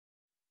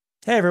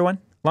Hey everyone,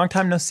 long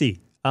time no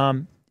see.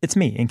 It's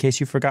me, in case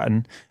you've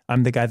forgotten.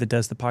 I'm the guy that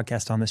does the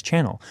podcast on this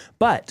channel.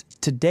 But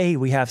today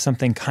we have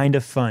something kind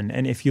of fun.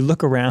 And if you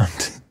look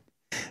around,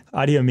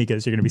 audio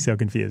amigos, you're going to be so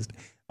confused.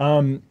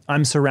 I'm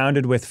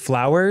surrounded with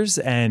flowers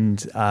and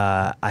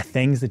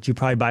things that you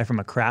probably buy from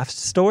a craft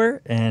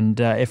store. And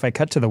if I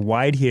cut to the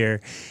wide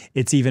here,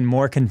 it's even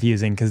more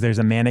confusing because there's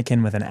a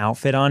mannequin with an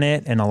outfit on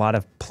it and a lot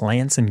of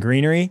plants and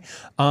greenery.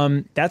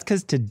 That's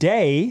because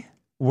today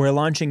we're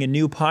launching a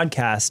new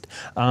podcast.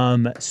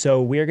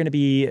 So we're going to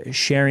be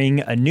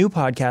sharing a new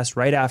podcast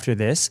right after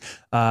this.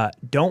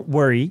 Don't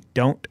worry.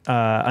 Don't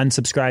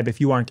unsubscribe if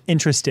you aren't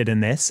interested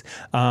in this.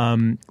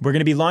 We're going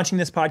to be launching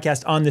this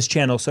podcast on this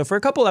channel. So for a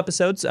couple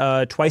episodes,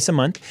 twice a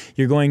month,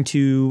 you're going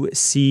to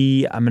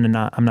see, I'm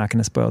not going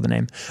to spoil the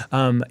name.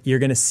 You're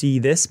going to see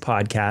this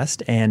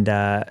podcast and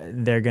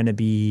they're going to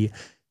be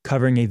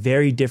covering a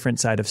very different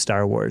side of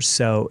Star Wars.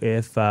 So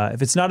if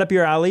it's not up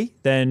your alley,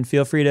 then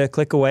feel free to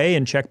click away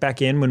and check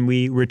back in when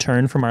we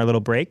return from our little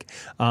break.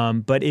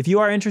 But if you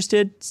are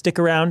interested, stick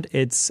around.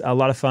 It's a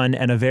lot of fun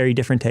and a very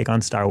different take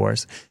on Star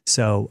Wars.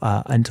 So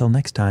until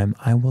next time,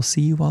 I will see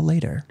you all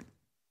later.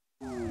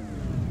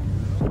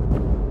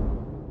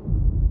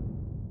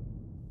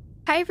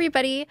 Hi,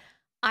 everybody.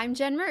 I'm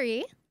Jen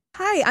Marie.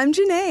 Hi, I'm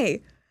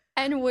Janae.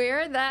 And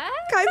we're the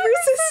Kyber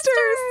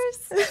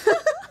sisters.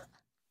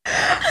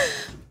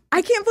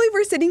 I can't believe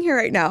we're sitting here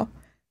right now.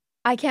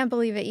 I can't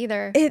believe it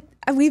either.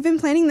 We've been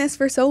planning this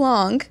for so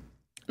long.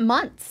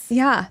 Months.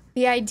 Yeah.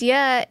 The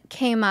idea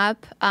came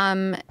up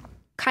kind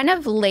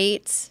of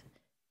late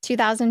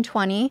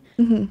 2020.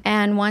 Mm-hmm.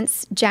 And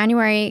once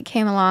January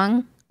came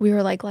along, we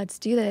were like, let's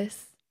do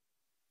this.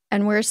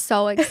 And we're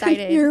so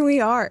excited. Here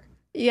we are.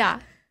 Yeah.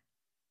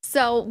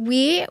 So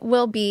we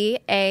will be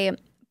a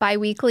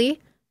bi-weekly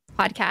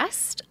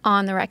podcast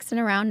on the Rex and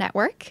Around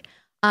Network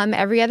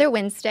every other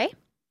Wednesday.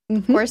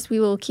 Mm-hmm. Of course, we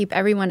will keep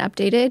everyone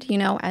updated,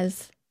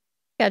 as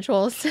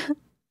schedules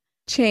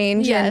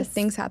change and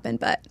things happen.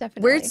 But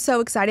definitely. We're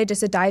so excited just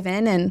to dive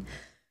in and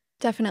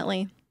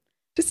definitely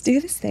just do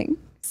this thing.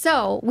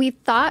 So we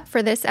thought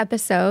for this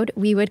episode,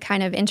 we would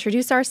kind of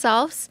introduce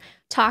ourselves,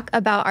 talk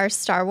about our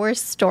Star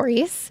Wars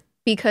stories,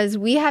 because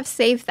we have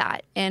saved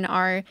that in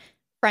our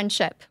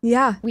friendship.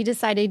 Yeah. We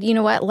decided, you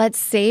know what, let's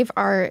save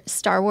our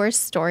Star Wars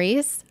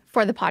stories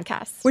for the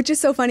podcast. Which is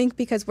so funny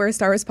because we're a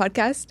Star Wars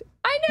podcast.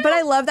 I know. But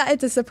I love that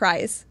it's a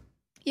surprise.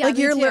 Yeah, like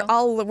we're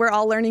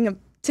all learning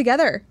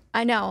together.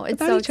 I know. It's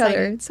about so each exciting.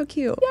 other. It's so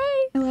cute.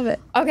 Yay. I love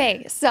it.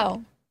 Okay,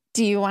 so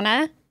do you want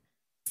to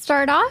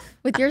start off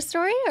with your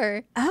story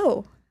or?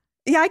 Oh,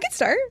 yeah, I could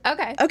start.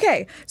 Okay.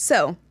 Okay.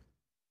 So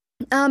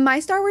my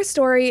Star Wars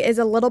story is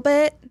a little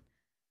bit,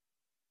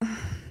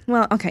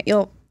 well, okay,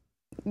 you'll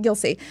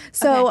see.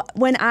 So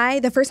when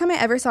the first time I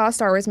ever saw a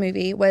Star Wars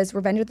movie was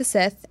Revenge of the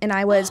Sith, and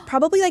I was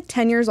probably like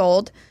 10 years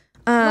old.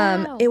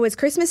 Wow. It was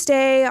Christmas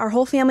Day. Our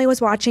whole family was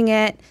watching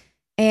it,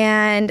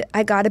 and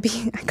I gotta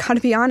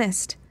be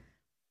honest.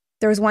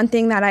 There was one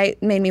thing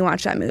that made me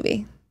watch that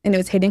movie, and it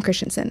was Hayden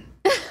Christensen.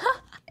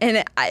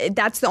 And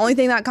that's the only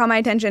thing that caught my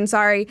attention.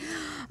 Sorry,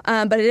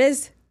 but it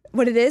is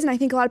what it is, and I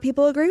think a lot of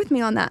people agree with me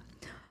on that.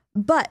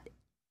 But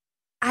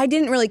I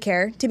didn't really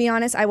care, to be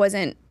honest. I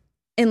wasn't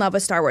in love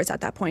with Star Wars at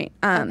that point.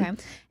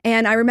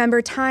 And I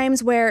remember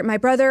times where I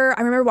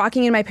remember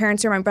walking in my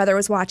parents' room, my brother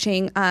was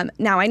watching,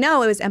 now I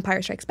know it was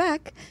Empire Strikes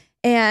Back,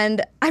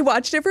 and I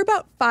watched it for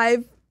about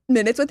 5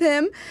 minutes with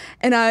him,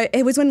 and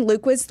it was when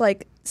Luke was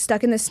like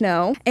stuck in the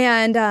snow,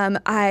 and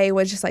I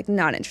was just like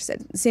not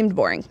interested. It seemed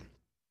boring.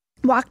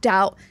 Walked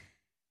out,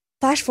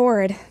 flash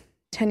forward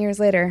 10 years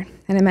later,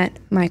 and I met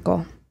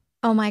Michael.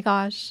 Oh my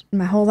gosh.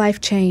 My whole life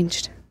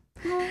changed.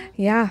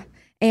 Yeah.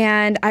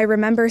 And I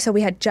remember, so we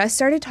had just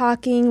started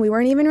talking. We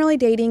weren't even really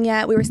dating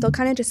yet. We were still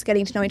kind of just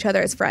getting to know each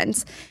other as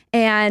friends.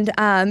 And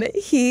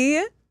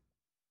he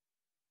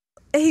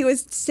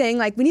was saying,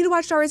 like, we need to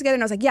watch Star Wars together.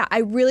 And I was like, yeah,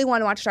 I really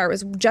want to watch Star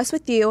Wars just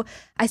with you.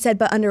 I said,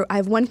 but I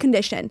have one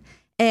condition.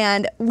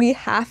 And we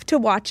have to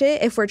watch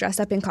it if we're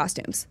dressed up in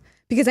costumes.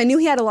 Because I knew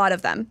he had a lot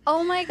of them.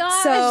 Oh, my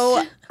gosh.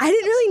 So I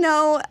didn't really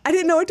know. I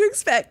didn't know what to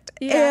expect.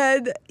 Yeah.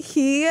 And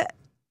he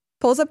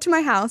pulls up to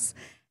my house,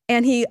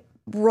 and he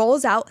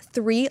rolls out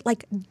 3,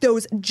 like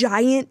those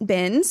giant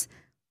bins,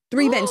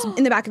 3 bins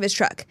in the back of his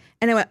truck.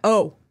 And I went,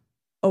 oh,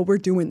 we're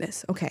doing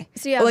this. Okay.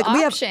 So you have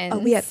options.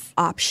 We have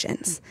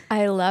options.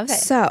 I love it.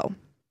 So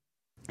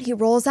he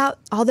rolls out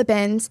all the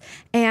bins,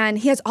 and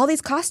he has all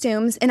these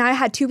costumes. And I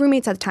had 2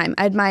 roommates at the time.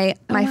 I had my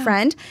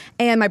friend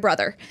and my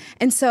brother.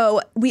 And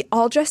so we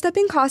all dressed up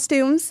in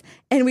costumes,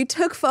 and we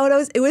took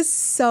photos. It was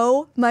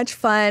so much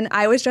fun.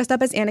 I was dressed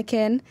up as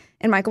Anakin,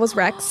 and Michael was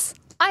Rex.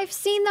 I've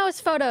seen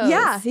those photos.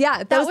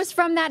 Yeah. That was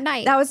from that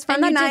night. That was from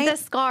that night. And you did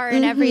the scar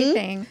and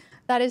everything.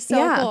 That is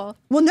so cool.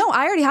 Well, no,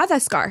 I already have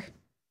that scar.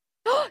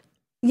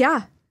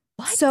 Yeah.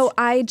 What? So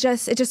it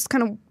just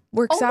kind of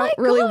works out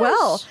really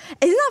well.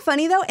 Isn't that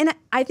funny, though? And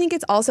I think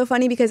it's also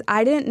funny because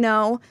I didn't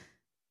know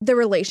the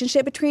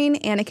relationship between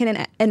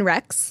Anakin and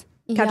Rex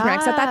Captain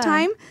Rex at that Yeah.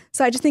 time.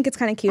 So I just think it's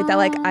kind of cute that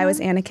like I was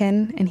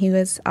Anakin and he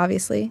was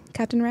obviously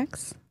Captain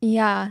Rex.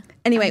 Yeah.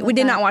 Anyway, we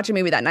did not watch a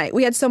movie that night.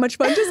 We had so much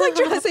fun just like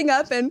dressing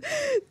up and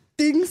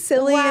being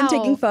silly and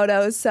taking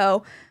photos.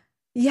 So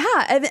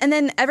yeah, and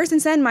then ever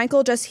since then,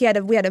 Michael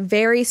we had a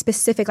very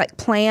specific like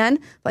plan,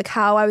 like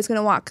how I was going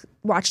to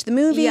watch the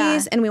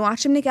movies, and we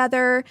watched them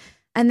together.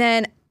 And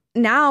then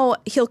now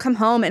he'll come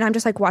home and I'm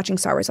just like watching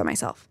Star Wars by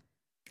myself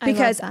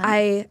because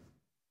I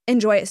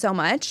enjoy it so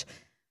much.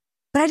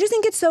 But I just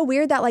think it's so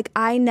weird that like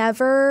I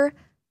never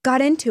got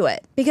into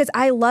it because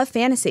I love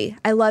fantasy.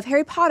 I love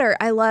Harry Potter.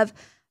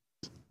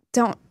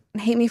 Don't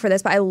hate me for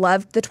this, but I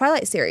loved the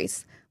Twilight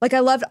series. Like I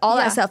loved all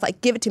that stuff.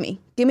 Like give it to me.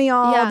 Give me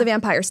all the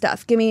vampire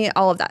stuff. Give me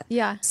all of that.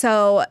 Yeah.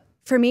 So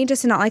for me,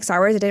 just to not like Star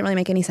Wars, it didn't really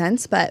make any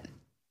sense, but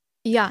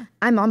yeah,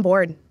 I'm on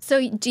board.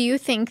 So do you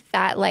think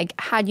that like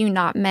had you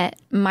not met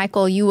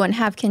Michael, you wouldn't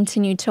have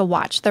continued to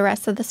watch the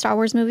rest of the Star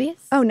Wars movies?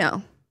 Oh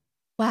no.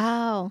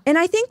 Wow. And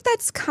I think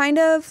that's kind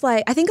of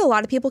like, I think a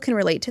lot of people can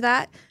relate to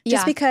that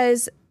just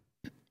because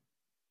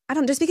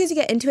you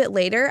get into it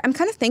later. I'm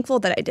kind of thankful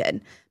that I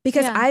did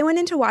because I went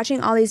into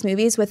watching all these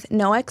movies with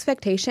no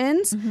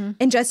expectations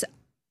and just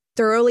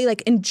thoroughly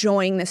like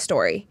enjoying the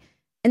story.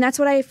 And that's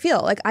what I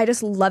feel like. I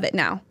just love it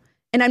now.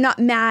 And I'm not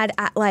mad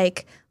at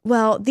like,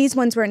 well, these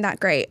ones weren't that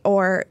great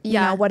or, you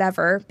know,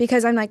 whatever,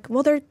 because I'm like,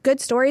 well, they're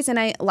good stories and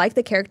I like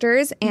the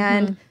characters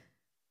and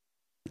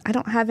I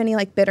don't have any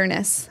like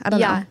bitterness. I don't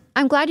know.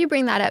 I'm glad you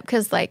bring that up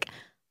because like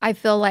I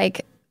feel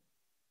like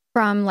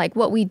from like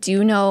what we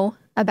do know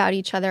about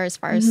each other as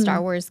far as Star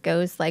Wars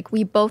goes, like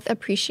we both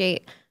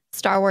appreciate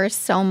Star Wars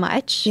so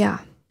much. Yeah.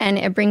 And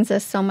it brings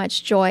us so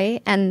much joy.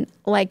 And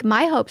like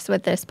my hopes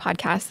with this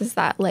podcast is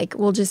that like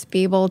we'll just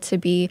be able to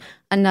be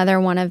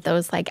another one of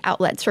those like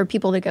outlets for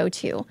people to go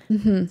to.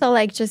 So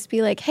like just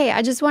be like, hey,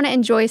 I just want to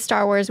enjoy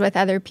Star Wars with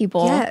other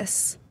people.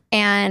 Yes.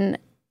 And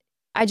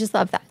I just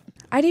love that.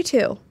 I do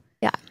too.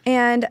 Yeah.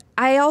 And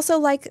I also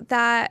like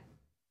that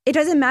it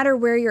doesn't matter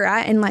where you're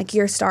at in like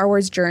your Star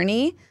Wars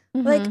journey.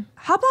 Like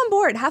hop on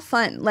board, have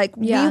fun. Like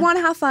we want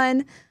to have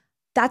fun.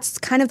 That's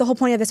kind of the whole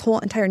point of this whole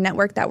entire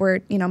network that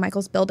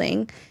Michael's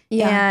building.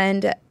 Yeah.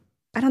 And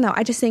I don't know.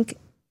 I just think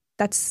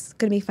that's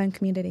going to be a fun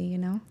community,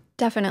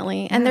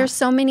 Definitely. And there's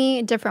so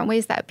many different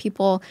ways that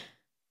people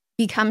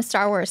become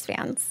Star Wars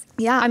fans.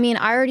 Yeah. I mean,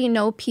 I already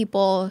know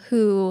people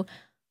who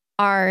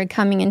are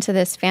coming into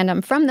this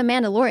fandom from The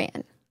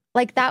Mandalorian.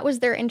 Like that was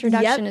their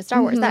introduction to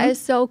Star Wars. That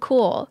is so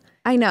cool.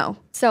 I know.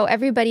 So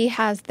everybody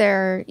has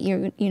their,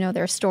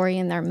 their story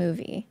in their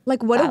movie.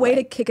 Like what a way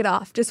to kick it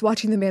off, just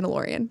watching The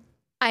Mandalorian.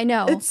 I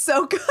know. It's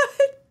so good.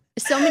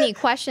 So many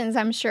questions,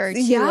 I'm sure,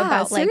 too,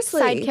 about like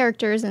side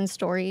characters and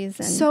stories.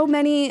 And so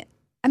many.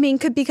 I mean,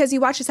 because you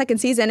watch the second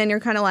season and you're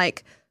kind of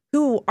like,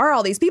 who are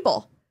all these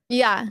people?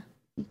 Yeah.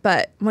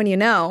 But when you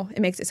know, it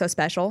makes it so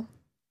special.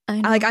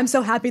 I know. I'm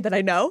so happy that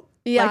I know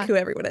like who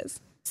everyone is.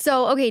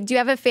 So, okay, do you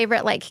have a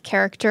favorite like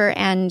character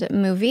and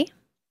movie?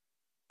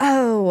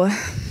 Oh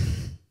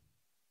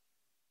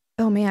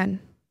man.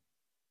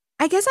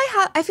 I guess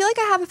I feel like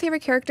I have a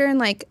favorite character in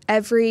like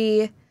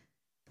every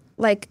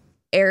like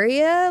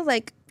area,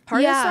 like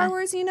part of Star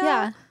Wars,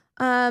 Yeah.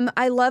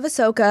 I love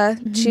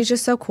Ahsoka. She's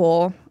just so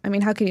cool. I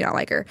mean, how can you not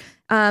like her?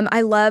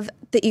 I love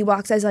the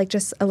Ewoks as like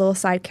just a little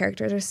side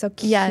character. They're so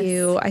cute.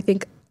 Yes. I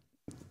think,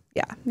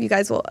 you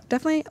guys will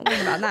definitely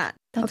learn about that.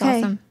 That's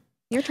awesome.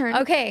 Your turn.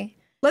 Okay.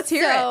 Let's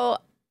hear it. So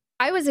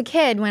I was a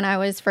kid when I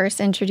was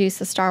first introduced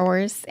to Star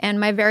Wars, and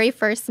my very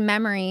first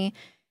memory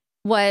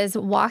was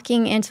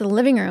walking into the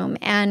living room,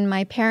 and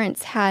my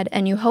parents had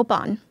A New Hope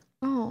on.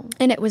 Oh.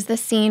 And it was the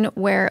scene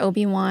where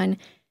Obi-Wan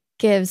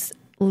gives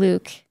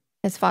Luke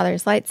his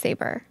father's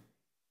lightsaber.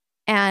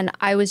 And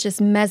I was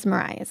just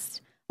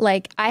mesmerized.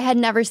 Like, I had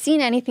never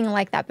seen anything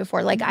like that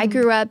before. Like, I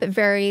grew up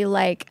very,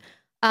 like,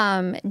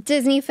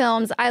 Disney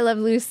films, I Love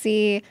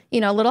Lucy,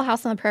 Little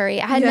House on the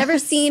Prairie. I had never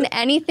seen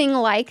anything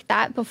like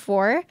that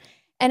before.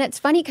 And it's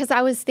funny because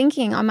I was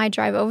thinking on my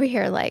drive over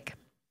here, like,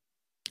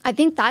 I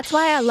think that's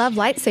why I love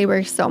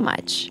lightsabers so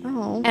much.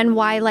 Oh. And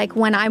why, like,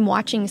 when I'm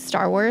watching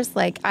Star Wars,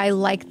 like, I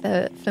like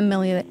the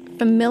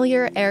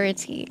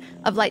familiarity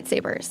of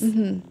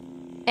lightsabers.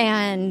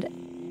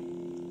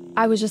 And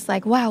I was just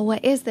like, wow,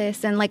 what is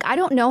this? And, like, I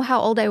don't know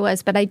how old I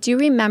was, but I do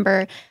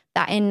remember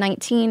that in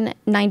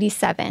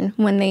 1997,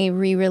 when they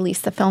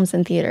re-released the films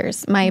in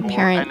theaters, my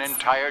parents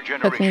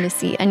took me to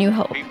see A New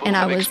Hope, and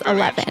I was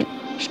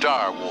 11.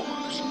 Star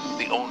Wars,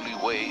 the only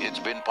way it's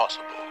been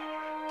possible.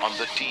 On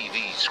the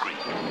TV screen.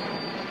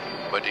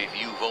 But if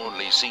you've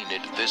only seen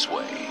it this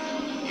way,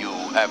 you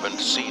haven't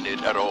seen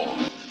it at all.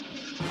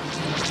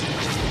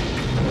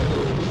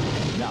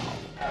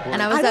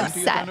 And I was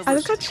upset. I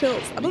just got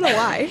chills. I don't know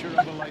why.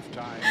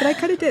 But I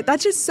kind of did.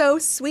 That's just so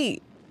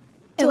sweet.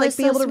 To like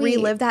be able to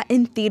relive that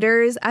in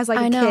theaters as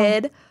like a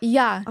kid.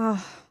 Yeah.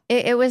 Oh.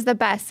 It was the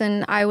best.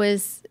 And I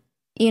was,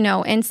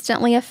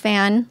 instantly a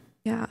fan.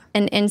 Yeah.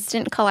 An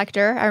instant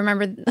collector. I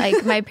remember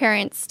like my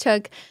parents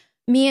took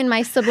me and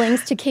my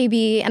siblings to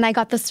KB, and I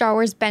got the Star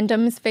Wars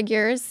Bendems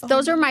figures.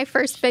 Those are my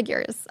first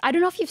figures. I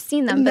don't know if you've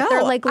seen them, but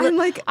they're like,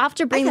 I'll have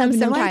to bring them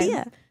sometime.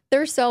 Idea.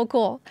 They're so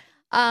cool.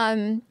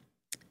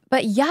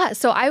 But yeah,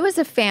 so I was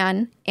a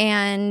fan,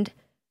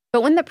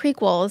 but when the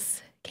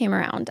prequels came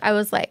around, I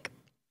was like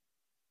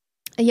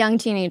a young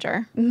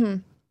teenager. Mm-hmm.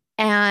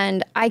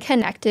 And I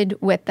connected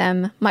with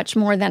them much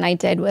more than I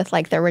did with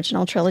like the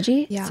original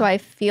trilogy. Yeah. So I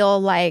feel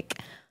like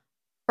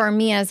for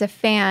me as a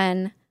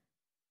fan,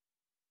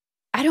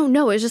 I don't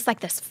know, it was just like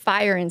this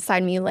fire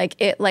inside me.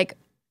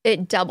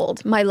 It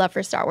doubled. My love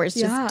for Star Wars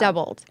just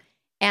doubled.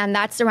 And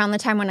that's around the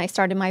time when I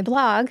started my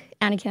blog,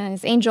 Anakin and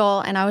His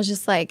Angel. And I was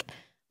just like,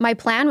 my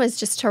plan was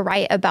just to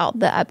write about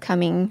the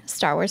upcoming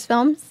Star Wars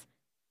films.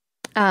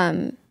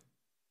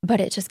 But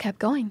it just kept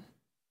going.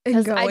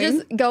 Because I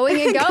just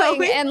going and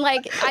going. And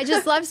like, I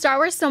just love Star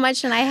Wars so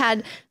much. And I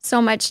had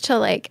so much to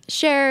like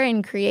share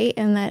and create,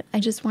 and that I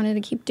just wanted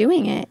to keep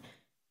doing it.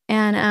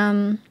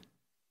 And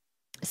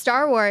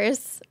Star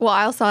Wars, well,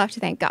 I also have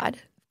to thank God,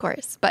 of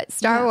course. But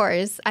Star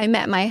Wars, I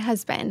met my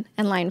husband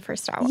in line for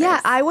Star Wars.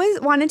 Yeah, I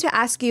wanted to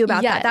ask you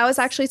about that. That was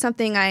actually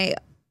something I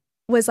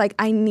was like,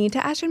 I need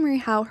to ask Marie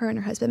how her and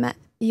her husband met.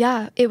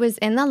 Yeah, it was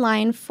in the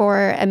line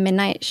for a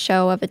midnight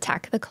show of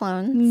Attack of the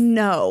Clones.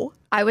 No.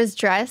 I was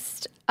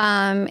dressed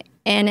in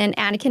an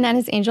Anakin and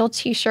His Angel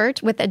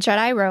t-shirt with a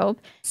Jedi robe,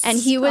 and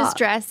he was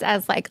dressed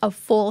as like a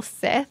full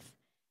Sith.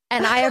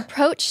 And I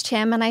approached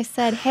him and I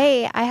said,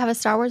 hey, I have a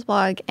Star Wars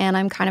blog and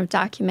I'm kind of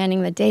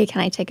documenting the day.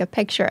 Can I take a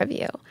picture of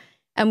you?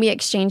 And we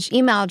exchanged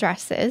email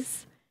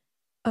addresses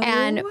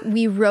and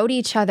we wrote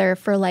each other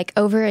for like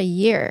over a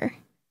year.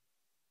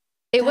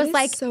 It was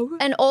like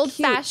an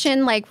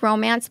old-fashioned like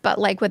romance, but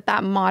like with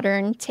that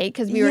modern take,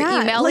 because we were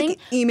emailing. Like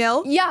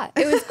email? Yeah,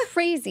 it was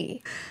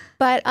crazy.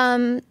 But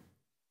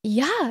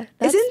yeah.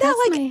 Isn't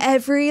that like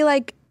every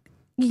like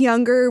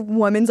younger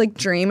woman's like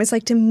dream is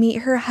like to meet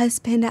her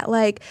husband at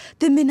like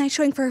the midnight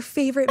showing for her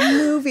favorite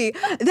movie?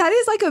 That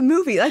is like a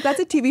movie. Like that's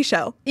a TV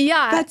show.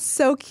 Yeah. That's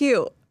so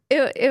cute.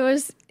 It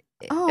was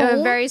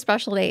a very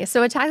special day.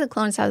 So Attack of the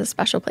Clones has a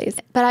special place.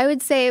 But I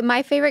would say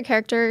my favorite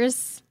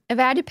characters, if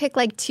I had to pick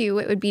like two,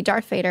 it would be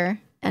Darth Vader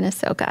and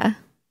Ahsoka.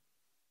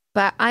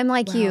 But I'm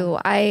like you.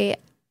 I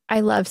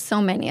love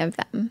so many of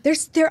them.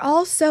 They're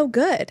all so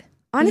good.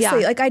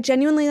 Honestly, like I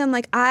genuinely am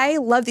like, I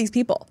love these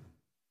people.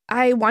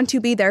 I want to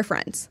be their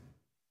friends.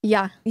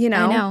 Yeah. You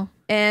know? I know.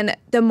 And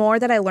the more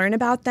that I learn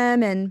about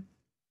them, and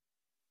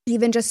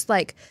even just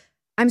like,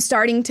 I'm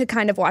starting to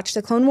kind of watch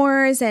the Clone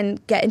Wars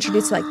and get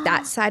introduced to like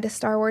that side of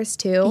Star Wars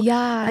too. Yeah.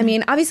 I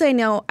mean, obviously I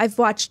know I've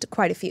watched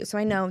quite a few, so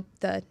I know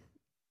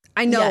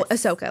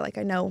Ahsoka, like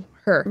I know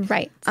her.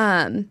 Right.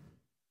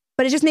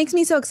 But it just makes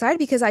me so excited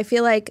because I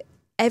feel like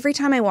every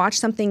time I watch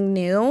something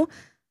new,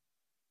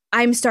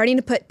 I'm starting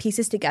to put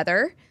pieces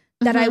together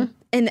that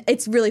and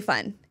it's really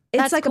fun.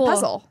 It's like cool. A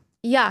puzzle.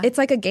 Yeah. It's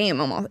like a game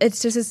almost.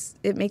 It's just,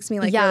 it makes me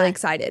like really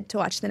excited to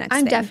watch the next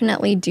I'm thing.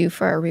 definitely due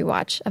for a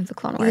rewatch of the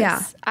Clone Wars.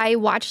 Yeah. I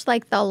watched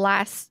like the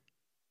last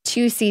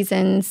 2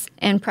 seasons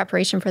in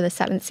preparation for the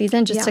 7th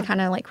season just to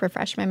kind of like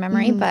refresh my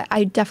memory. But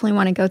I definitely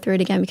want to go through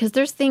it again because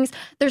there's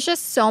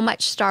just so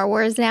much Star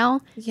Wars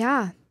now.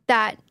 Yeah.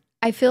 That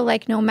I feel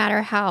like no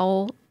matter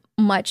how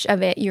much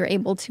of it you're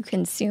able to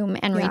consume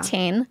and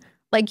retain,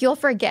 like you'll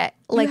forget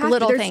like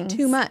little things. There's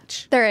too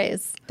much. There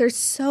is. There's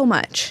so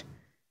much.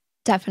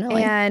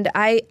 Definitely. And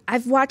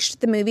I've watched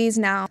the movies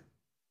now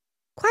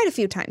quite a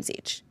few times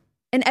each.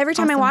 And every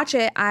time I watch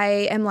it,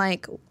 I am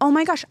like, oh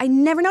my gosh, I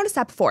never noticed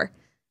that before.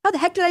 How the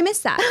heck did I miss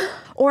that?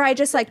 Or I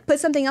just like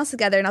put something else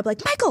together and I'll be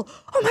like, Michael,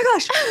 oh my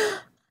gosh,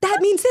 that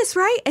means this,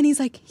 right? And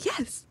he's like,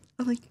 yes.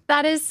 I'm like,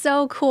 that is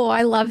so cool.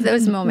 I love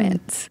those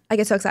moments. I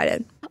get so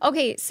excited.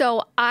 Okay,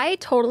 so I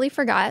totally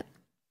forgot.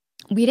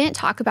 We didn't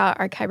talk about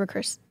our Kyber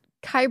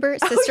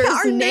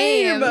sisters'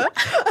 name.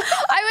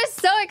 I was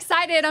so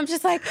excited. I'm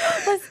just like,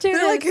 let's do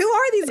They're like, who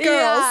are these girls?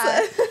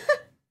 Yeah.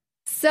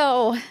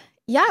 So,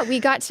 we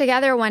got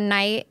together one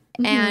night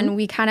and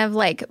we kind of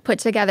like put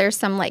together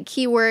some like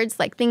keywords,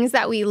 like things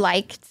that we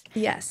liked.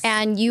 Yes.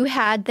 And you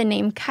had the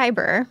name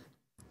Kyber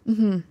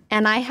and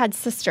I had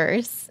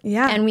sisters.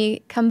 Yeah. And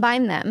we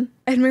combined them.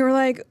 And we were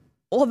like,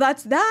 well,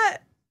 that's that.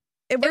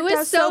 It worked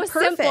out so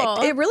perfect.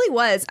 Simple. It really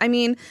was. I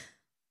mean,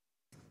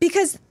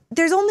 because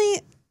there's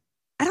only...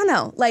 I don't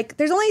know, like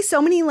there's only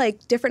so many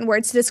like different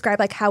words to describe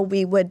like how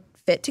we would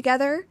fit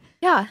together.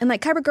 Yeah. And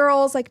like Kyber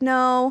girls, like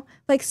no.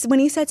 Like when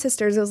he said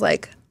sisters, it was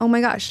like, oh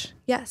my gosh,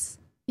 yes.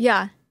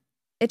 Yeah.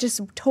 It just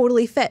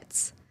totally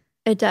fits.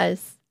 It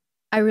does.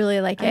 I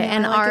really like it.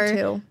 And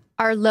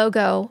our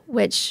logo,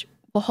 which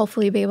will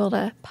hopefully be able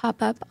to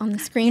pop up on the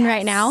screen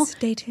right now.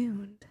 Stay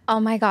tuned. Oh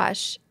my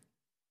gosh.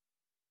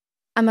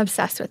 I'm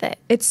obsessed with it.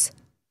 It's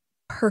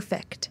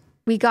perfect.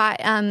 We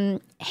got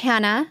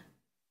Hannah,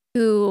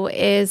 who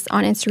is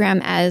on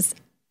Instagram as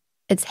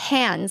it's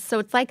Hands. So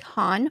it's like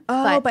Han.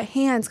 But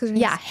Hands.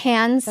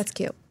 Hands. That's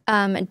cute.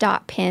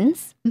 Dot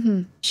pins.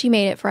 Mm-hmm. She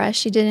made it for us.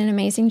 She did an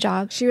amazing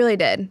job. She really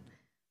did.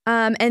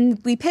 And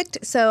we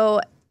picked,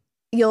 so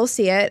You'll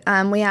see it.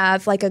 We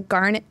have like a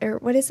garnet, or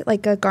what is it?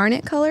 Like a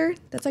garnet color.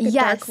 That's like a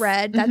dark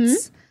red.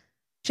 That's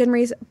Jen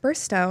Marie's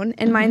birthstone,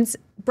 and mine's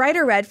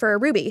brighter red for a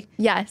ruby.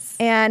 Yes.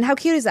 And how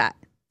cute is that?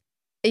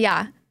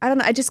 Yeah. I don't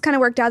know. I just kind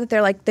of worked out that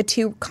they're like the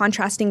two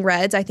contrasting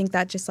reds. I think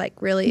that just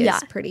like really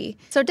is pretty.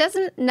 So it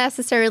doesn't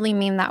necessarily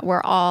mean that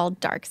we're all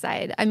dark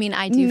side. I mean,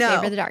 I do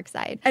favor the dark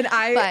side. And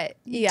I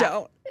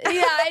don't.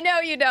 Yeah, I know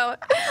you don't.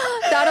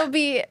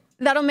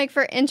 That'll make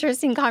for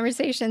interesting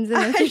conversations in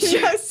the future.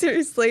 I know,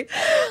 seriously.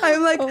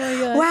 I'm like,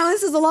 wow,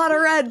 this is a lot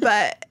of red,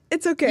 but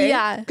it's okay.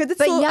 Yeah. Because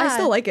I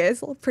still like it.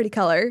 It's a pretty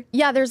color.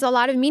 Yeah, there's a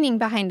lot of meaning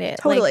behind it.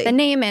 Totally. Like the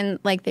name, and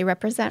like they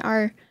represent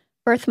our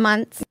birth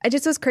months. It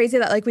just was crazy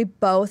that like we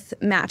both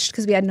matched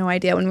because we had no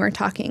idea when we were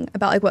talking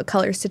about like what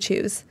colors to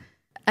choose.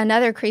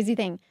 Another crazy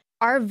thing,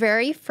 our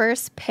very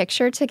first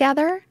picture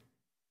together,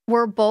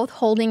 we're both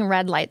holding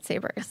red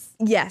lightsabers.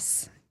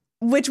 Yes.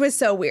 Which was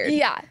so weird.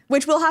 Yeah.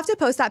 Which we'll have to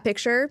post that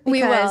picture because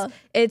we will.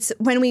 It's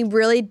when we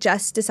really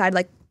just decide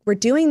like we're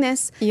doing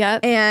this.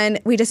 Yep. And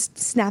we just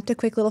snapped a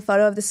quick little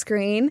photo of the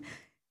screen.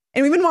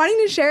 And we've been wanting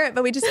to share it,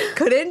 but we just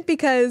couldn't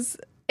because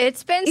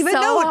it's been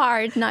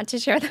hard not to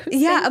share those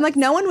things. I'm like,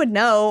 no one would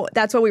know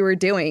that's what we were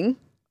doing.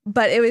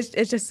 But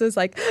it just was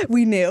like,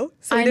 we knew.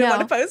 So we didn't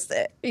want to post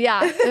it.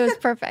 Yeah, it was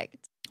perfect.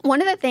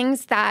 One of the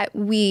things that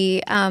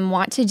we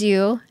want to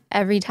do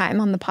every time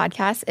on the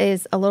podcast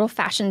is a little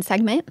fashion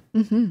segment.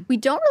 Mm-hmm. We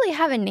don't really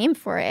have a name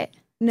for it.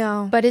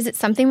 No. But is it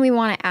something we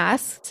want to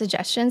ask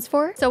suggestions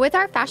for? So with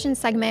our fashion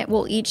segment,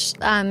 we'll each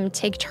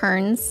take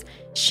turns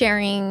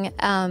sharing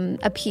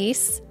a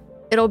piece.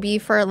 It'll be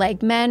for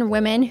like men,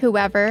 women,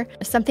 whoever,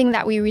 something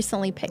that we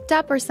recently picked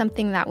up or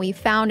something that we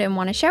found and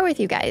want to share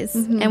with you guys.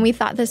 Mm-hmm. And we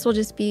thought this will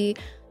just be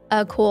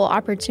a cool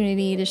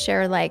opportunity to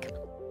share like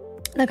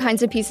the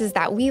kinds of pieces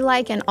that we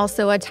like, and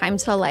also a time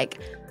to like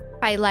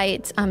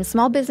highlight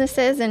small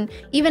businesses and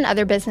even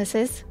other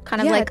businesses,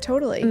 kind of like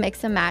totally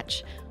mix and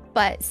match.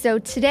 But so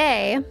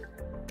today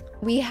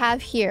we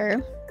have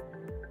here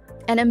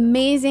an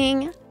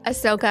amazing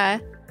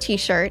Ahsoka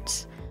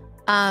t-shirt.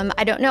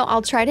 I don't know.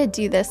 I'll try to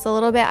do this a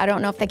little bit. I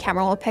don't know if the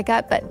camera will pick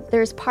up, but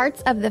there's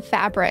parts of the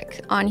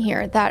fabric on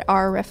here that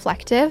are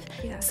reflective.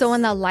 Yes. So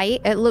in the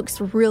light, it looks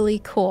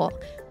really cool.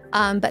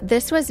 But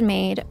this was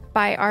made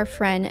by our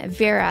friend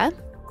Vera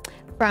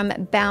from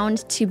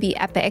Bound to Be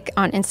Epic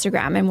on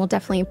Instagram. And we'll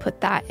definitely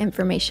put that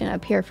information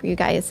up here for you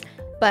guys.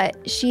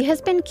 But she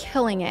has been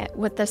killing it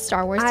with the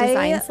Star Wars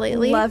designs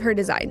lately. I love her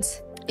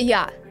designs.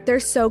 Yeah. They're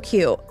so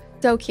cute.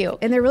 So cute.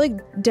 And they're really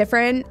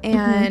different,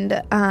 and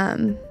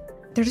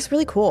they're just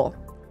really cool.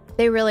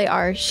 They really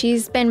are.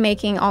 She's been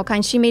making all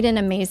kinds. She made an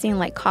amazing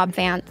like Cobb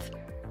Vanth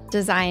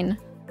design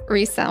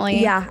recently.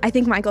 Yeah, I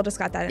think Michael just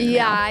got that in the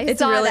mail. I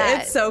saw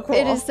that. It's so cool.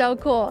 It is so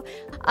cool.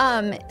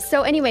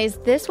 So anyways,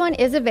 this one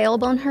is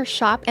available in her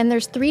shop, and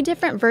there's 3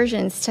 different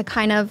versions to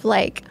kind of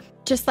like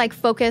just like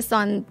focus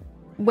on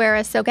where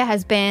Ahsoka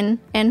has been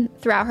and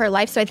throughout her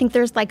life. So I think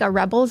there's like a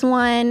Rebels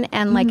one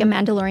and like a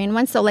Mandalorian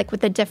one. So like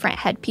with the different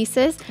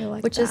headpieces,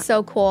 which is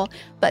so cool.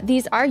 But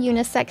these are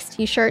unisex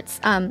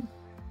t-shirts.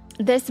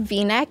 This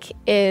V-neck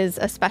is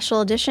a special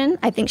edition.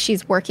 I think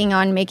she's working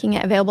on making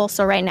it available.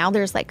 So right now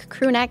there's like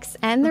crew necks,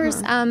 and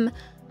there's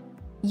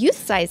youth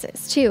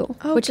sizes too,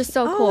 which is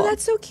so cool. Oh,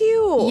 that's so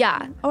cute.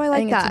 Yeah. Oh, I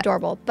think it's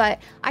adorable. But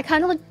I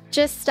kind of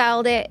just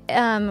styled it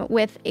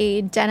with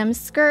a denim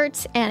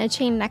skirt and a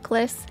chain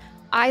necklace.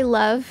 I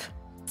love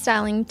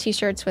styling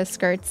t-shirts with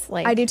skirts.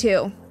 Like I do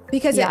too,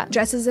 because it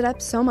dresses it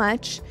up so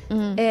much.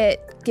 Mm-hmm.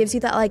 It gives you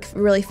that like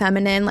really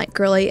feminine, like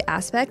girly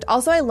aspect.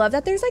 Also, I love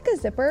that there's like a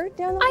zipper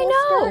down the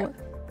whole skirt.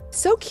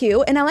 So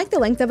cute, and I like the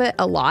length of it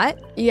a lot.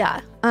 Yeah.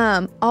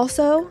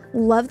 Also,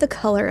 love the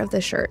color of the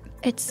shirt.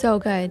 It's so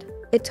good.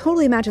 It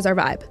totally matches our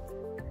vibe.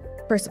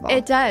 First of all,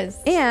 it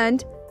does,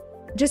 and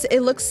just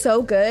it looks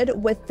so good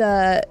with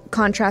the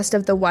contrast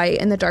of the white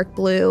and the dark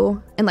blue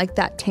and like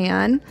that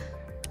tan.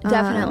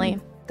 Definitely.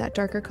 That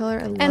darker color.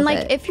 I love it. And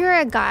like if you're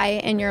a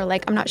guy and you're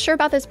like, I'm not sure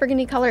about this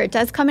burgundy color, it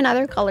does come in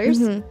other colors.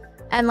 Mm-hmm.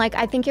 And like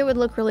I think it would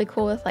look really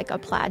cool with like a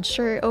plaid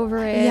shirt over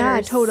it. Yeah,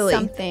 or totally.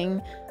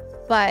 Something.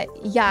 But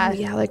yeah. Oh,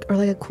 yeah, like or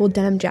like a cool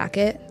denim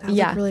jacket. That would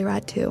look really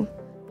rad too.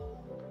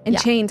 And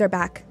chains are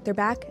back. They're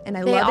back, and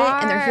I love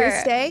it, and they're here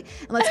to stay.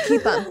 And let's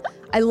keep them.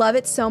 I love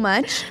it so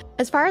much.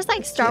 As far as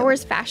like Star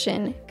Wars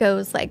fashion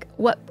goes, like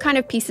what kind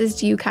of pieces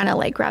do you kind of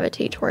like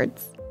gravitate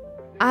towards?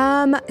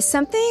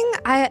 Something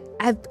I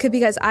could,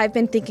 because I've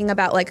been thinking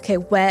about like, okay,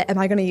 what am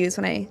I going to use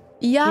when I,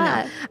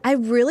 I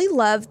really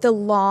love the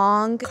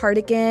long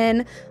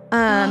cardigan,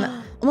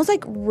 almost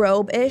like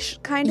robe-ish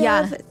kind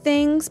of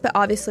things, but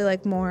obviously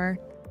like more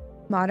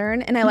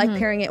modern. And I like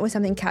pairing it with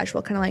something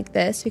casual, kind of like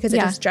this, because it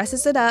just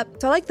dresses it up.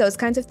 So I like those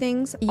kinds of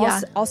things.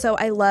 Yeah. Also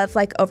I love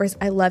like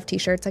I love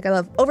t-shirts. Like I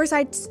love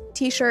oversized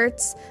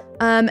t-shirts.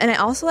 And I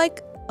also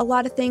like a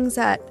lot of things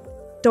that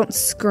don't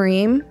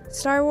scream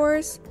Star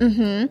Wars.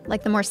 Mm-hmm.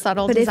 Like the more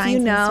subtle but designs. But if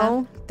you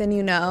know, then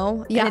you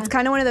know. Yeah. And it's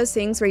kind of one of those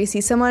things where you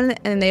see someone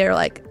and they are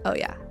like, oh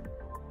yeah.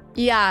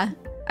 Yeah.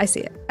 I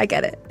see it. I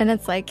get it. And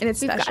it's like, and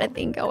it's we've special. got a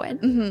thing going.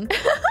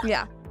 Mm-hmm.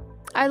 Yeah.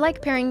 I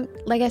like pairing,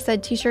 like I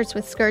said, t-shirts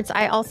with skirts.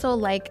 I also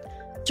like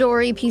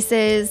jewelry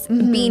pieces,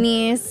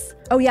 beanies.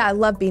 Oh yeah, I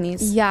love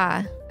beanies.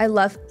 Yeah. I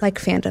love like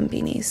fandom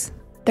beanies.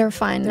 They're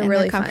fun and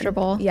really they're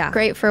comfortable. fun. Yeah.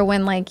 Great for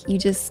when like you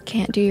just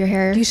can't do your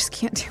hair. You just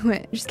can't do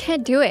it. You just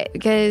can't do it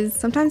because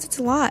Sometimes it's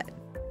a lot.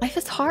 life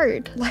is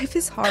hard. Life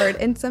is hard,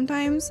 and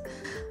sometimes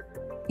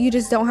you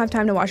just don't have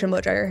time to wash and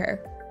blow dry your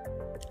hair.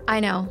 I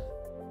know.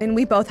 And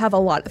we both have a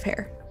lot of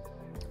hair.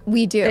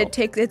 We do.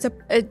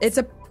 It's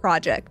a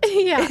project.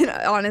 Yeah. It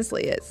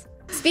honestly is.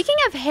 Speaking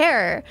of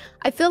hair,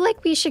 I feel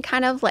like we should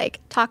kind of like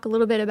talk a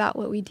little bit about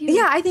what we do.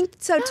 Yeah, I think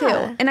so too.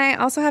 Yeah. And I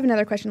also have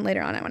another question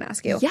later on I want to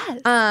ask you.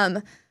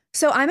 Yes.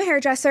 So I'm a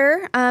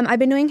hairdresser. I've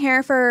been doing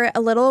hair for a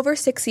little over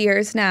 6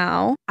 years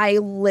now. I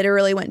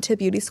literally went to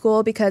beauty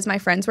school because my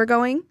friends were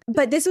going.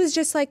 But this was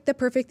just like the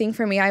perfect thing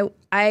for me.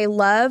 I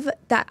love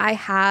that I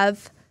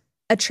have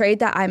a trade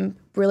that I'm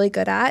really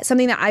good at,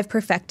 something that I've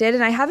perfected.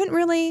 And I haven't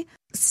really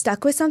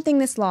stuck with something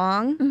this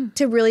long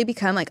to really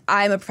become like,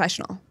 I'm a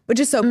professional, which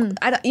is so,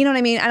 you know what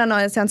I mean? I don't know.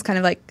 It sounds kind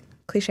of like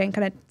cliche and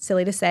kind of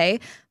silly to say,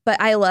 but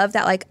I love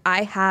that like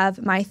I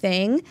have my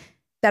thing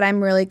that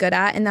I'm really good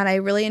at and that I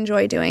really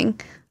enjoy doing.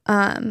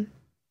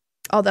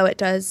 Although it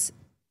does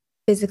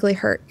physically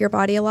hurt your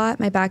body a lot.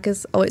 My back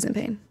is always in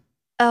pain.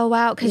 Oh,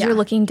 wow. Because you're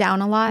looking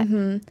down a lot.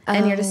 And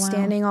you're just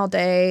standing all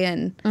day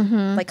and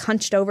like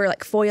hunched over,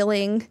 like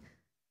foiling.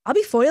 I'll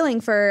be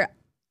foiling for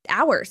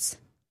hours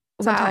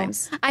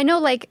sometimes. Wow. I know,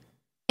 like,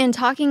 in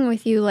talking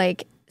with you,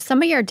 like,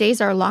 some of your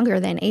days are longer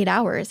than 8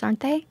 hours,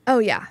 aren't they? Oh,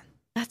 yeah.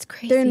 That's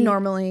crazy. They're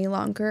normally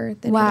longer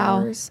than 8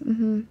 hours.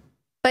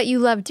 But you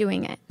love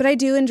doing it. But I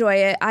do enjoy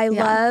it. I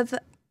love,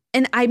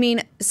 and I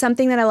mean,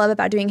 something that I love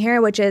about doing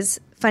hair, which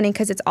is funny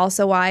because it's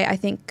also why I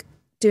think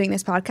doing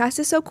this podcast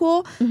is so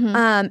cool.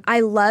 I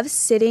love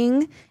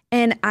sitting,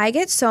 and I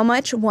get so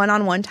much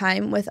one-on-one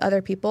time with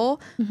other people,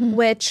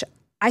 which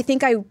I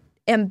think I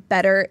am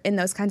better in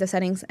those kinds of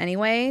settings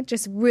anyway.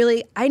 Just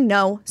really, I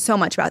know so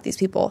much about these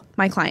people,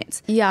 my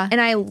clients. Yeah.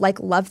 And I like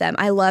love them.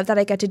 I love that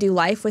I get to do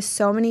life with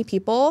so many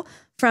people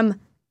from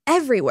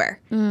everywhere.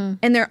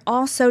 And they're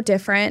all so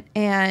different,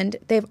 and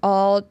they've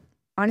all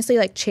honestly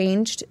like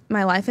changed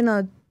my life in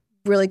a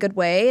really good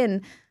way.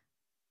 And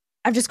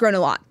I've just grown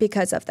a lot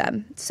because of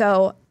them.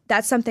 So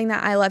that's something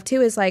that I love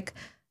too, is like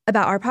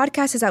about our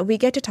podcast, is that we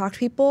get to talk to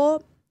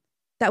people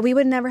that we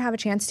would never have a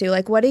chance to.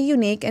 Like, what a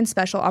unique and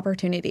special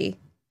opportunity.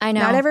 I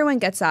know. Not everyone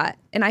gets that.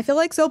 And I feel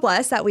like so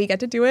blessed that we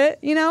get to do it,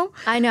 you know?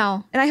 I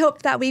know. And I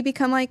hope that we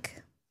become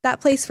like that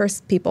place for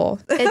people.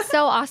 It's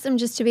so awesome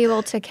just to be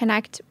able to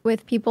connect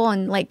with people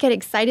and like get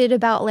excited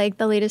about like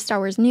the latest Star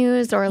Wars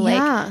news, or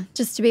like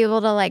just to be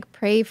able to like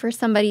pray for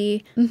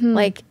somebody.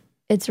 Like,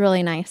 it's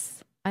really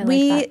nice.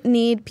 We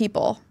need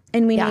people,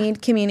 and we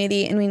need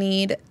community, and we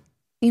need,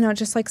 you know,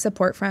 just like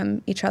support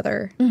from each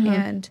other.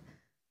 And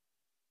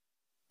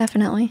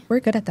definitely,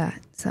 we're good at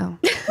that. So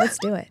let's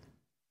do it.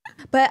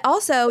 But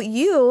also,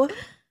 you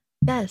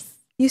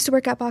used to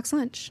work at Box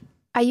Lunch.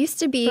 I used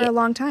to be for a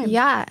long time.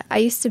 Yeah, I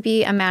used to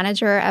be a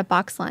manager at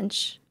Box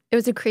Lunch. It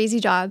was a crazy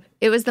job.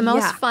 It was the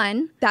most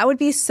fun. That would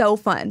be so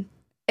fun.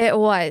 It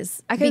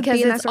was. I could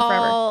be in that for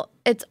forever.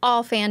 It's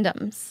all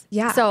fandoms.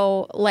 Yeah.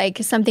 So like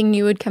something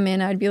new would come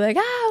in, I'd be like,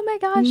 oh my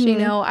gosh, you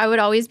know, I would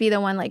always be the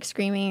one like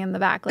screaming in the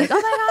back, like, oh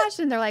my gosh.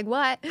 And they're like,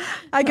 what?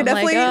 I could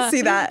definitely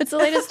see that. It's the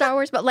latest Star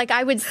Wars. But like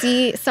I would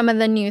see some of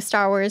the new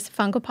Star Wars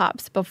Funko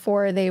Pops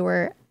before they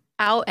were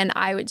out, and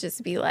I would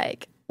just be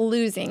like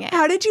losing it.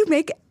 How did you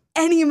make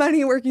any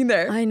money working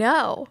there? I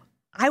know.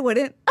 I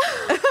wouldn't.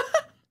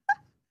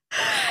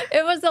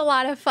 It was a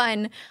lot of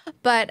fun.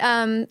 But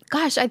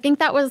gosh, I think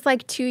that was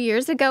like 2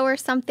 years ago or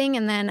something.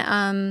 And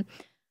then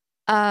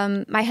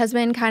my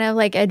husband kind of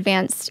like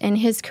advanced in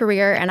his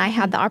career, and I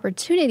had the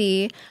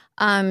opportunity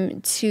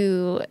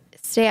to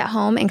stay at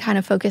home and kind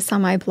of focus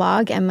on my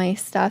blog and my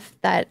stuff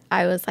that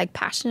I was like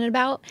passionate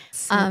about.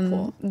 So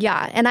cool.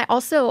 Yeah. And I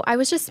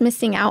was just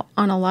missing out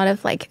on a lot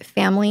of like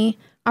family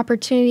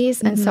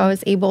opportunities. And so I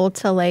was able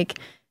to like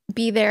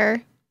be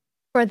there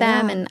for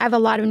them. And I have a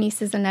lot of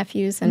nieces and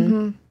nephews,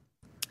 and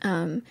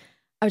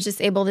I was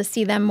just able to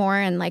see them more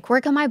and like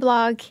work on my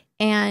blog,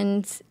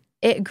 and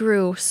it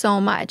grew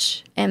so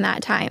much in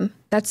that time.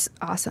 That's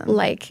awesome.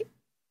 Like,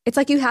 it's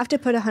like you have to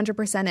put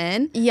 100%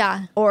 in.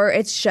 Yeah. Or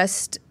it's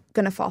just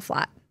going to fall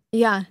flat.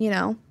 Yeah. You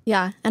know?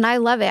 Yeah. And I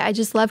love it. I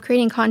just love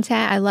creating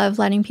content. I love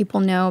letting people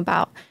know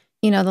about,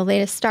 you know, the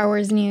latest Star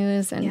Wars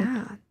news.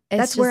 And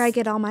that's where I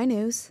get all my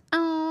news.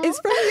 Oh, it's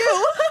from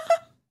you.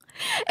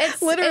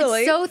 It's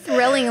literally it's so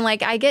thrilling.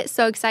 Like, I get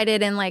so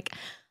excited, and like,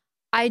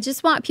 I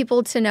just want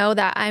people to know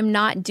that I'm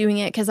not doing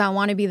it because I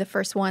want to be the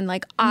first one.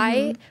 Like,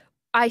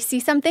 I see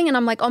something and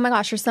I'm like, oh my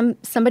gosh, or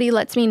somebody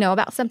lets me know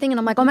about something and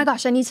I'm like, oh my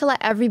gosh, I need to let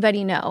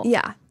everybody know.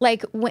 Yeah.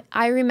 Like,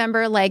 I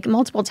remember like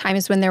multiple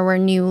times when there were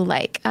new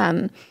like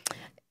legacy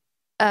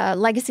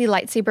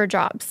lightsaber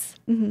drops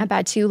at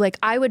Bad 2, like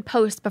I would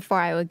post before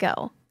I would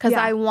go, because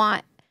I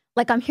want,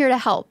 like, I'm here to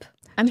help.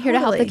 I'm here to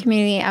help the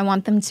community. I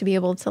want them to be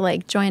able to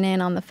like join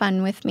in on the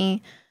fun with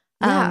me.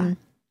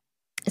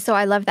 So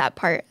I love that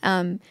part.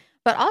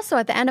 But also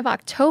at the end of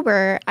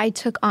October, I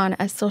took on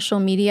a social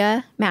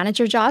media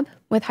manager job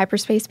with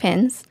Hyperspace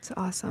Pins. It's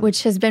awesome.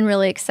 Which has been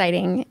really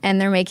exciting.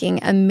 And they're making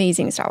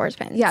amazing Star Wars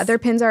pins. Yeah, their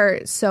pins are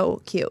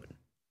so cute.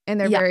 And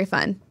they're very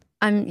fun.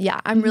 I'm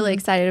really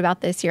excited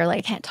about this year. Like,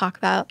 I can't talk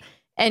about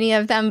any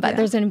of them, but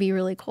there's going to be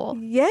really cool.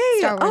 Yay.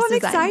 Star Wars I'm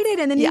designs. excited.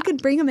 And then you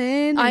could bring them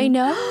in. I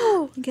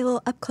know. Get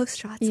little up-close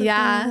shots of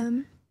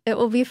them. It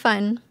will be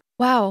fun.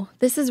 Wow,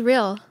 this is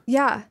real.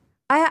 Yeah.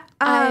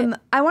 I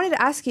wanted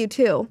to ask you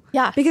too.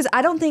 Yeah. Because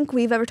I don't think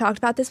we've ever talked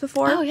about this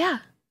before. Oh, yeah.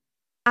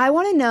 I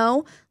want to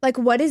know, like,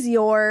 what is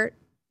your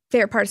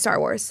favorite part of Star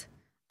Wars?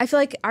 I feel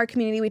like our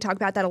community, we talk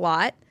about that a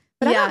lot,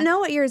 but I don't know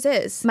what yours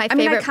is. My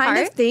favorite I kind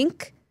of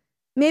think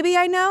maybe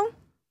I know,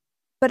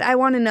 but I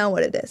want to know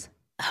what it is.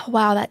 Oh,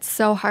 wow, that's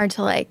so hard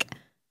to like.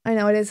 I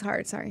know it is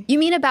hard. Sorry. You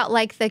mean about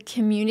like the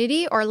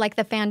community or like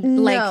the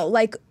fan? No,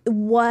 like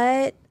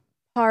what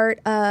part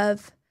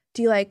of,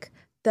 do you like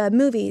the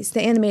movies,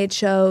 the animated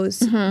shows?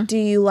 Mm-hmm. Do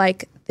you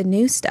like the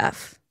new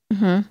stuff?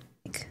 Mm-hmm.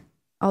 Like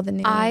all the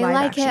new I live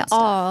like action it stuff.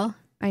 all.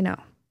 I know.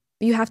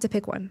 You have to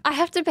pick one. I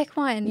have to pick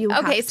one.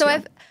 Okay, so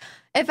to.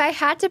 if I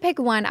had to pick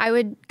one, I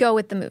would go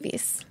with the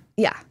movies.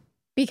 Yeah.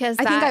 Because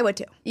I think I would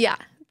too. Yeah.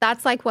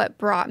 That's like what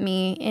brought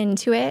me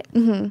into it.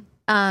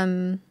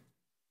 Mm-hmm.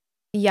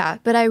 Yeah,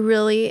 but I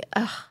really,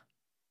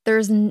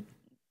 there's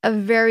a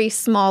very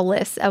small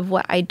list of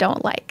what I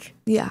don't like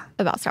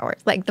about Star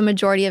Wars. Like the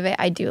majority of it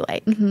I do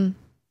like. Mm-hmm.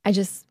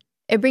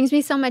 It brings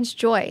me so much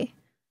joy.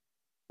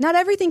 Not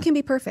everything can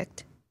be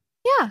perfect.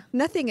 Yeah.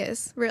 Nothing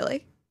is,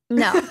 really.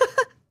 No.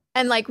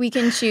 And like we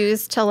can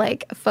choose to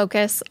like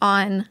focus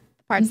on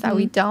the parts that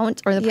we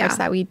don't or the parts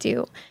that we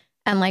do.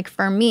 And like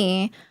for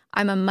me,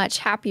 I'm a much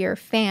happier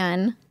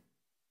fan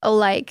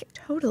like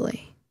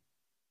totally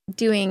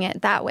doing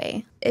it that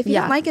way. If you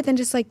don't like it, then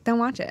just like don't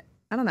watch it.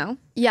 I don't know.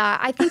 Yeah,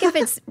 I think if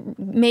it's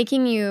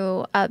making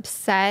you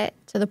upset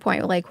to the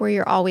point like where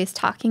you're always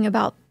talking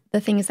about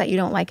the things that you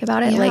don't like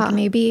about it, like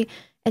maybe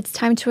it's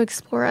time to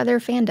explore other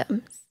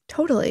fandoms.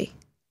 Totally.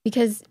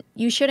 Because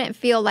you shouldn't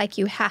feel like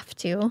you have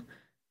to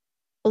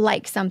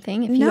like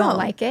something if you don't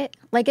like it.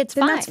 Like it's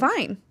then fine. That's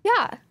fine.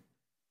 Yeah.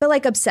 But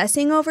like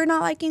obsessing over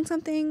not liking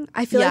something,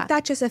 I feel like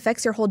that just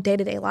affects your whole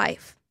day-to-day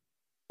life.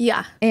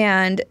 Yeah.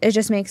 And it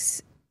just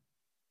makes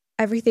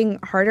everything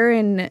harder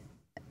and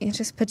it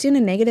just puts you in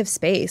a negative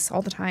space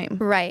all the time.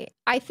 Right.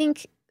 I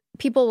think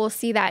people will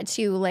see that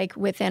too, like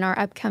within our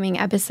upcoming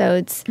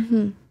episodes,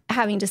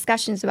 having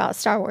discussions about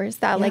Star Wars.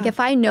 That like if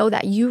I know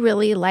that you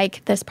really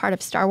like this part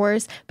of Star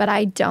Wars, but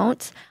I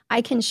don't,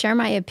 I can share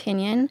my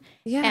opinion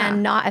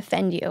and not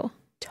offend you.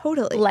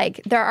 Totally.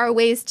 Like there are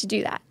ways to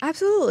do that.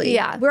 Absolutely.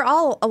 Yeah. We're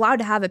all allowed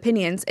to have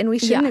opinions and we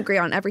shouldn't agree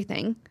on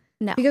everything.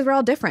 No. Because we're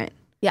all different.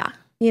 Yeah.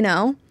 You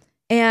know?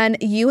 And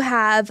you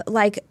have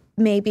like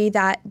maybe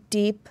that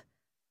deep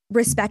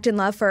respect and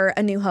love for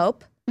A New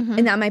Hope.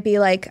 And that might be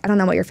like, I don't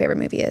know what your favorite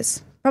movie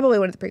is. Probably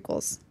one of the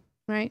prequels,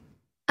 right?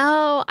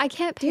 Oh, I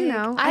can't pick. Do you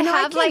know? I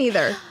can't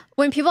either.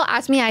 When people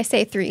ask me, I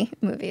say 3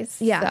 movies.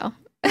 Yeah.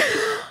 So.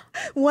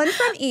 One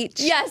from each.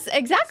 Yes,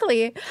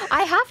 exactly.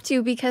 I have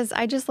to because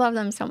I just love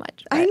them so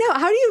much. I know.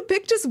 How do you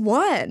pick just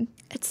one?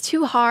 It's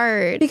too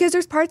hard. Because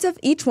there's parts of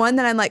each one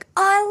that I'm like,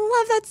 oh, I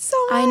love that so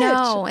much. I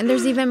know. And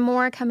there's even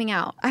more coming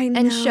out. I know.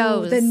 And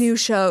shows. The new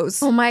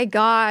shows. Oh my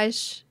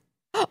gosh.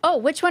 Oh,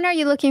 which one are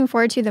you looking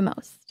forward to the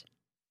most?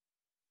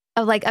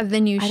 Of the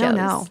new shows?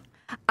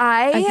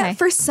 I don't know.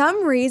 For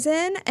some reason,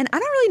 and I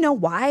don't really know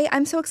why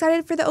I'm so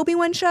excited for the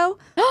Obi-Wan show.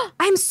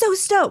 I'm so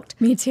stoked.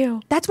 Me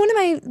too. That's one of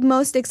my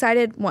most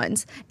excited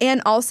ones.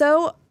 And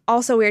also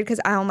weird because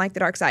I don't like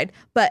the dark side.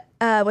 But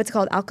what's it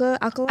called?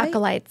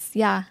 Acolytes,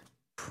 yeah.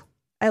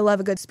 I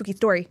love a good spooky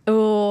story.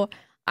 Oh,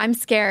 I'm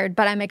scared,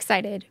 but I'm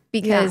excited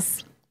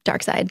because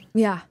dark side.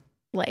 Yeah.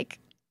 Like,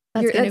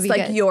 that's going to be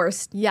like good.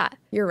 yours. Yeah.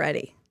 You're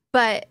ready.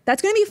 But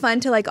that's going to be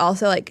fun to like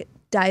also like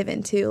dive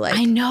into, like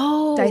I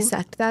know,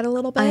 dissect that a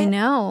little bit. I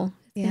know.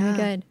 It's gonna be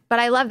good. But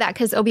I love that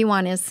because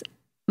Obi-Wan is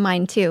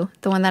mine too.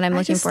 The one that I'm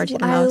looking forward to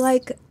the most. I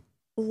like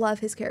love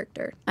his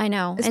character. I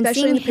know.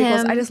 Especially in the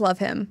prequels. I just love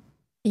him.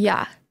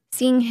 Yeah.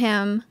 Seeing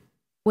him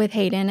with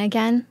Hayden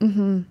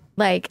again,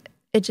 like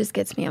it just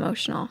gets me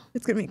emotional.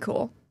 It's gonna be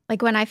cool.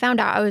 Like when I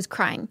found out, I was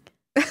crying.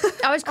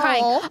 I was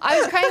crying. I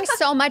was crying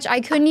so much. I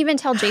couldn't even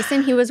tell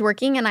Jason he was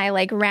working, and I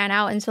like ran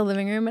out into the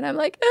living room, and I'm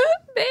like,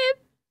 babe,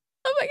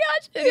 oh my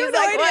gosh. And he was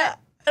like, what?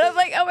 And I'm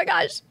like, oh my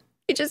gosh,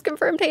 he just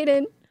confirmed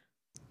Hayden.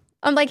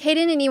 I'm like,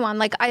 Hayden and Ewan,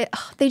 like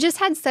they just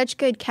had such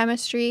good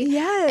chemistry.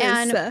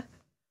 Yes. And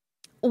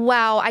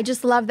wow, I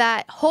just love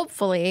that.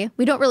 Hopefully,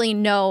 we don't really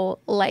know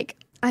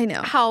I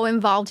know how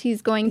involved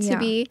he's going to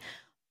be,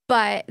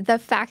 but the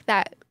fact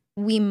that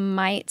we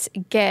might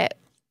get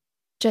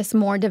just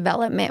more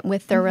development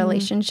with their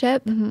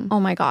relationship. Oh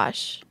my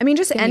gosh. I mean,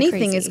 just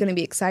anything is going to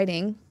be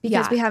exciting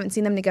because we haven't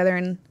seen them together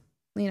in,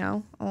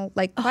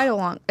 quite a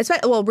long,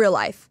 real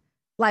life,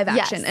 live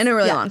action in a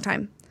really long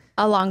time.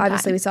 A long time.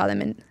 Obviously, we saw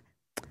them in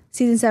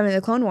season 7 of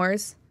the Clone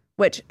Wars,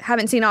 which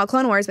haven't seen all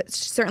Clone Wars, but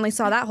certainly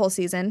saw that whole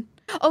season.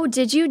 Oh,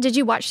 did you? Did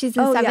you watch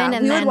season 7? Yeah.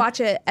 And we then would watch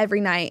it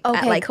every night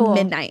at like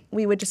midnight.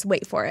 We would just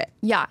wait for it.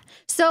 Yeah.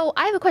 So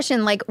I have a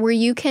question. Like, were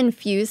you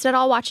confused at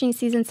all watching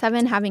season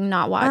 7, having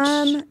not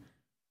watched?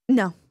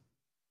 No.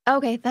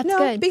 Okay, that's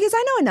good. Because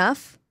I know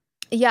enough.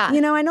 Yeah.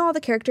 You know, I know all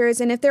the characters,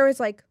 and if there was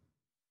like,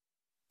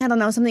 I don't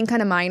know, something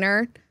kind of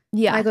minor,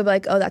 yeah, I could be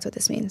like, oh, that's what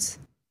this means.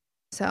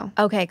 So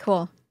okay,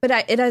 cool. But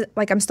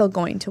I'm still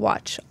going to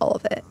watch all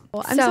of it.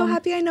 Well, I'm so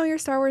happy I know your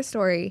Star Wars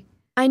story.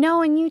 I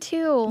know, and you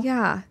too.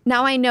 Yeah.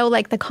 Now I know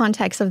like the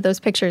context of those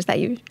pictures that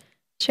you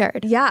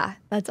shared. Yeah.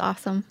 That's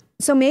awesome.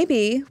 So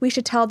maybe we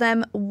should tell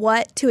them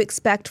what to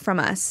expect from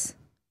us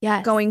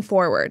going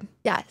forward.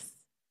 Yes.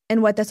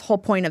 And what this whole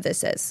point of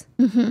this is.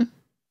 Mm-hmm.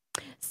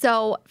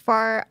 So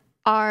for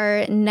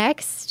our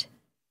next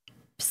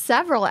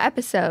several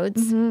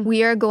episodes,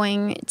 we are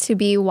going to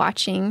be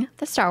watching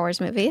the Star Wars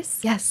movies.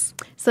 Yes.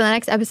 So the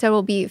next episode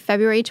will be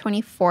February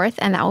 24th,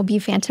 and that will be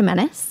Phantom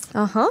Menace.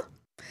 Uh-huh.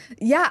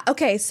 Yeah.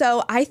 Okay.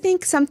 So I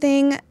think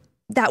something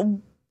that,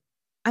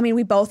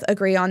 we both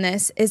agree on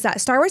this, is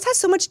that Star Wars has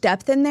so much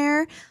depth in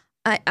there,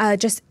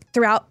 just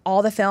throughout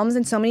all the films,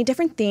 and so many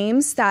different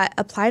themes that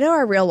apply to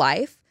our real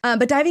life.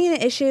 But diving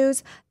into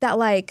issues that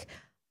like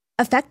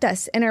affect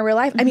us in our real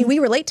life. I mean, we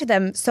relate to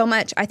them so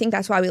much. I think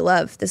that's why we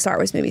love the Star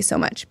Wars movies so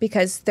much,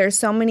 because there's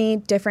so many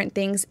different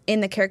things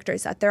in the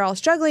characters that they're all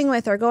struggling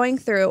with or going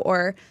through,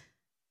 or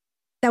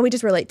that we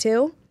just relate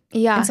to.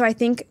 Yeah. And so I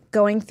think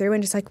going through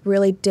and just like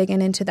really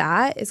digging into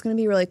that is going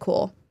to be really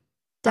cool.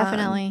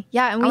 Definitely.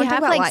 Yeah. And we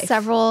have like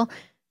several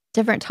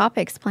different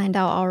topics planned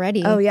out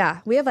already. Oh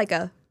yeah. We have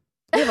a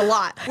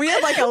lot. We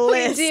have like a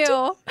list. We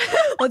do.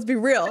 Let's be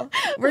real.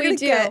 We're going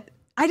to get,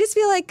 I just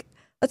feel like,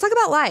 let's talk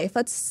about life.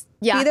 Let's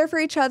be there for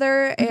each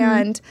other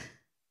and,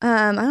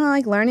 I don't know,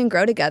 like learn and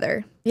grow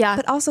together. Yeah.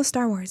 But also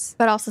Star Wars.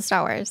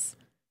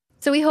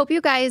 So we hope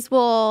you guys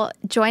will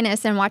join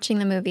us in watching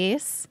the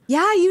movies.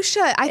 Yeah, you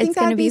should. I think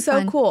that'd be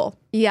so cool.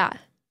 Yeah.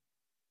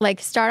 Like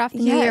start off the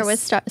new year with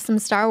some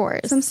Star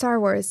Wars. Some Star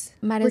Wars.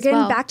 We're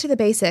getting back to the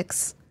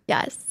basics.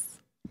 Yes.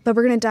 But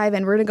we're going to dive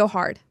in. We're going to go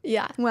hard.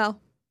 Yeah. Well.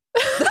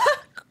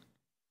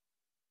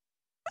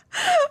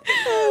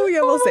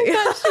 We'll see.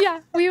 Gosh, yeah,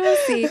 we will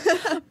see.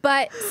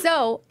 But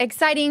so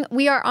exciting.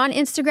 We are on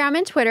Instagram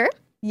and Twitter.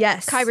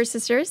 Yes. Kyber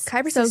Sisters.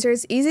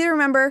 Sisters. Easy to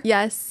remember.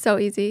 Yes. So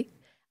easy.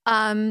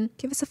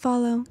 Give us a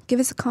follow. Give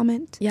us a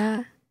comment.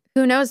 Yeah.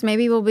 Who knows?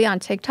 Maybe we'll be on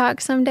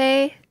TikTok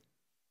someday.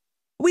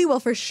 We will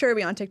for sure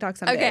be on TikTok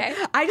someday. Okay.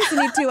 I just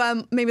need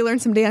to maybe learn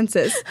some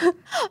dances.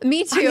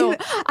 Me too.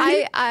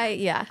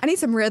 I need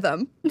some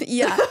rhythm.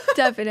 Yeah,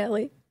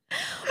 definitely.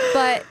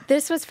 But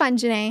this was fun,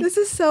 Janae. This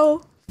is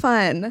so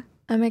fun.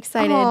 I'm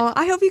excited.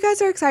 I hope you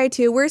guys are excited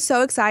too. We're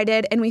so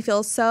excited and we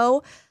feel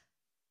so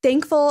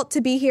thankful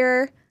to be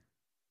here.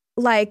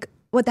 Like,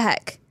 what the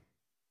heck?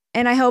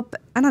 And I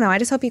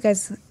just hope you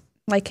guys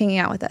like hanging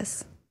out with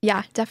us.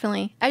 Yeah,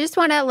 definitely. I just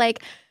want to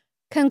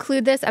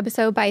conclude this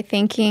episode by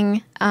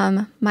thanking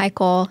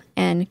Michael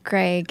and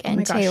Greg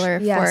and Taylor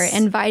for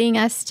inviting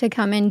us to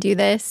come and do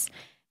this.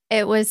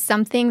 It was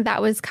something that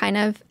was kind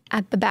of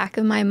at the back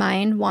of my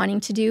mind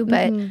wanting to do,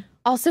 but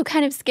also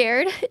kind of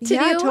scared to do.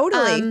 Yeah,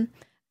 totally.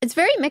 It's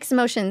very mixed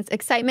emotions,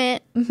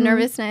 excitement,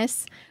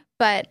 nervousness,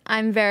 but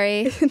I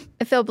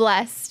feel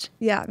blessed.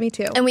 Yeah, me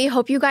too. And we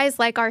hope you guys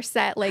like our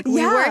set. We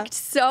worked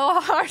so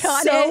hard on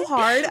it. So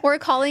hard. We're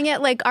calling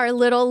it our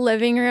little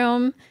living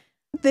room.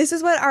 This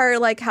is what our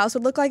house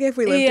would look like if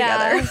we lived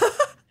together.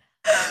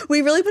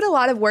 We really put a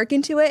lot of work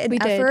into it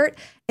and effort.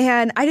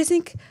 And I just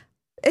think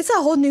it's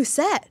a whole new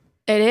set.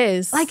 It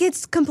is.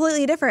 It's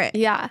completely different.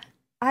 Yeah.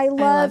 I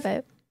love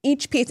it.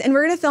 Each piece. And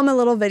we're going to film a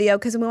little video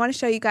because we want to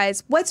show you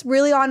guys what's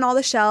really on all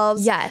the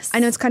shelves. Yes. I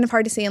know it's kind of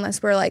hard to see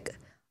unless we're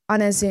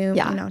on a Zoom,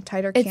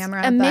 tighter camera.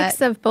 It's a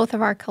mix of both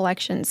of our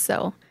collections.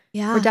 So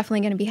we're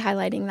definitely going to be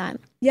highlighting that.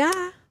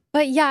 Yeah.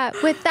 But yeah,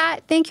 with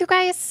that, thank you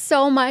guys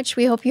so much.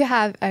 We hope you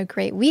have a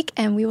great week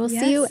and we will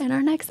see you in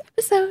our next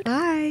episode.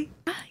 Bye.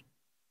 Bye.